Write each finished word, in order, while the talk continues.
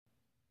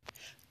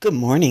Good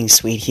morning,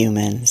 sweet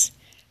humans.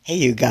 Hey,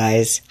 you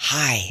guys.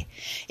 Hi.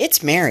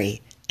 It's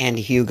Mary and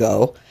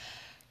Hugo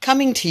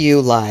coming to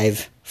you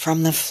live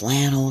from the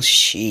flannel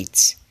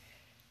sheets.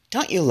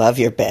 Don't you love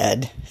your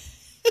bed?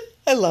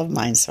 I love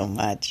mine so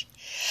much.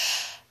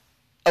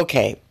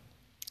 Okay,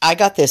 I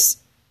got this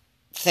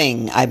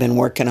thing I've been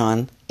working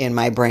on in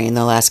my brain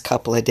the last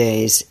couple of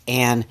days,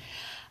 and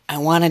I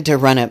wanted to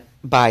run it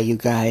by you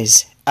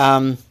guys.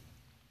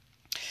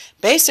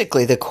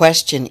 Basically, the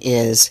question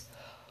is,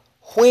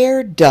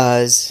 where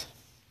does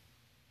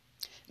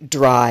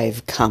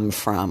drive come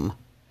from?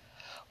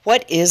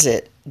 What is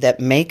it that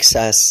makes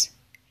us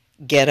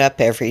get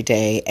up every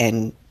day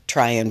and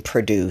try and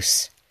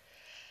produce?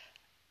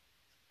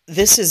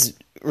 This has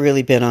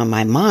really been on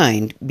my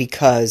mind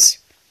because,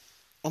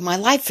 well, my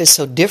life is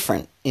so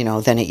different,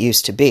 than it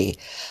used to be.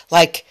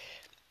 Like,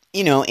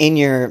 when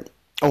you're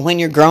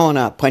growing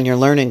up, when you're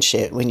learning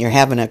shit, when you're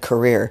having a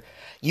career,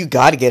 you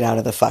got to get out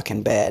of the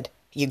fucking bed.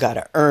 You got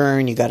to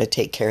earn, you got to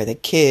take care of the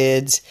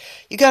kids,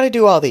 you got to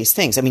do all these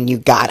things. I mean, you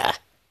gotta,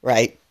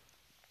 right?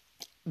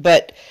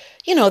 But,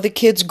 the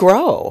kids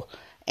grow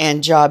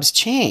and jobs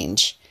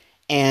change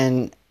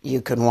and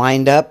you can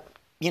wind up,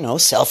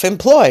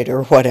 self-employed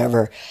or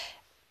whatever.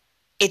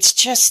 It's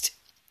just,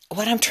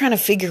 what I'm trying to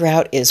figure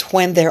out is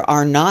when there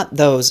are not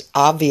those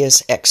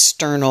obvious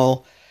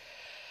external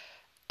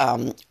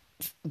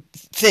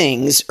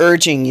things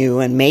urging you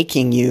and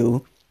making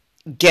you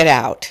get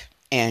out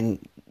and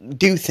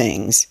do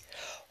things,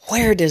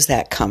 where does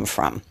that come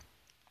from?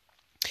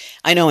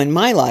 I know in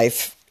my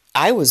life,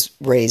 I was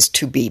raised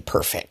to be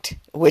perfect,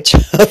 which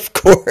of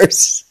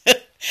course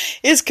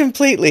is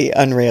completely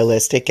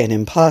unrealistic and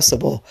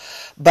impossible.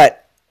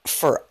 But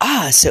for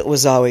us, it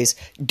was always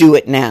do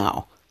it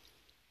now.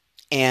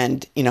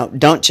 And,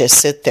 don't just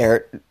sit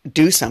there,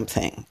 do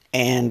something.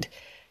 And,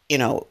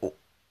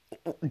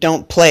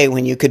 don't play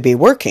when you could be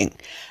working.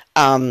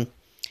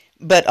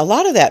 But a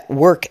lot of that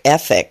work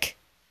ethic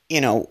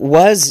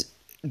was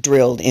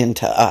drilled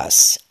into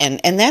us,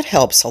 and that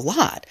helps a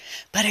lot.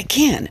 But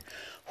again,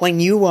 when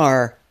you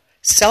are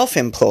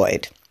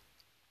self-employed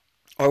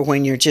or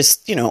when you're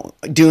just,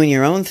 doing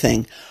your own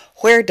thing,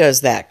 where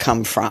does that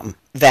come from?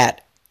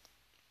 That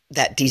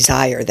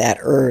desire, that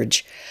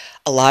urge.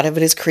 A lot of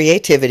it is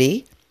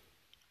creativity.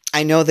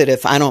 I know that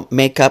if I don't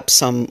make up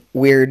some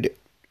weird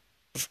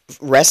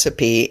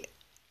recipe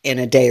in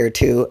a day or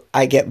two,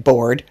 I get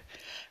bored,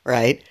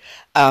 right?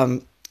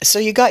 So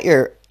you got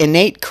your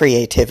innate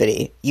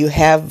creativity. You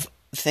have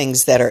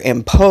things that are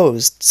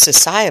imposed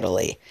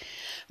societally.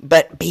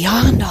 But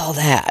beyond all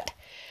that,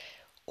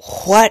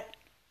 what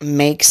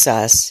makes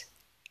us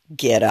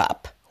get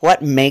up?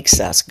 What makes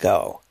us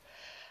go?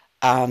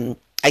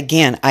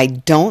 Again, I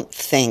don't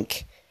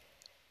think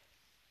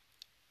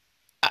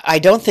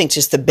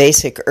just the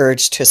basic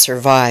urge to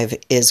survive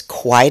is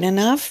quite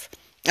enough.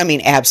 I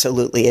mean,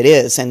 absolutely it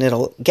is, and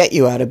it'll get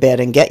you out of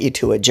bed and get you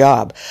to a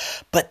job.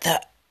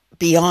 But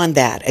beyond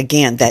that,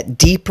 again, that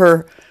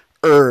deeper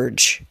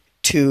urge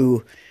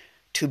to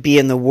be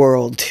in the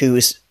world,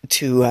 to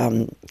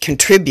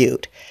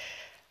contribute.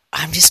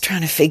 I'm just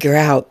trying to figure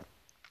out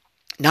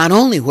not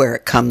only where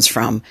it comes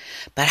from,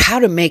 but how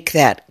to make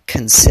that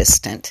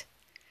consistent.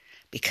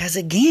 Because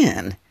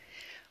again,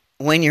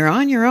 when you're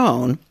on your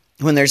own,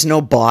 when there's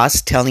no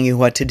boss telling you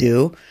what to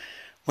do,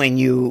 when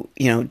you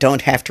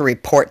don't have to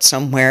report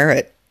somewhere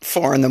at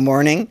 4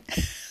 a.m.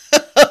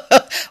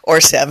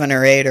 or 7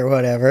 or 8 or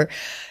whatever,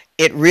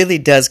 it really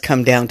does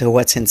come down to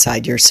what's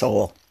inside your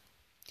soul.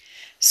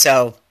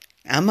 So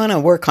I'm going to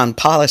work on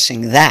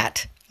polishing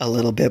that a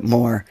little bit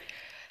more.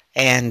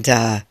 And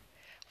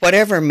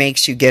whatever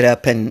makes you get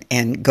up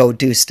and go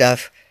do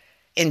stuff,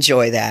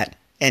 enjoy that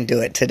and do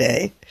it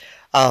today.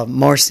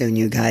 More soon,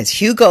 you guys.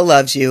 Hugo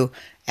loves you,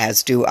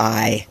 as do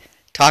I.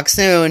 Talk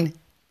soon.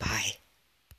 Bye.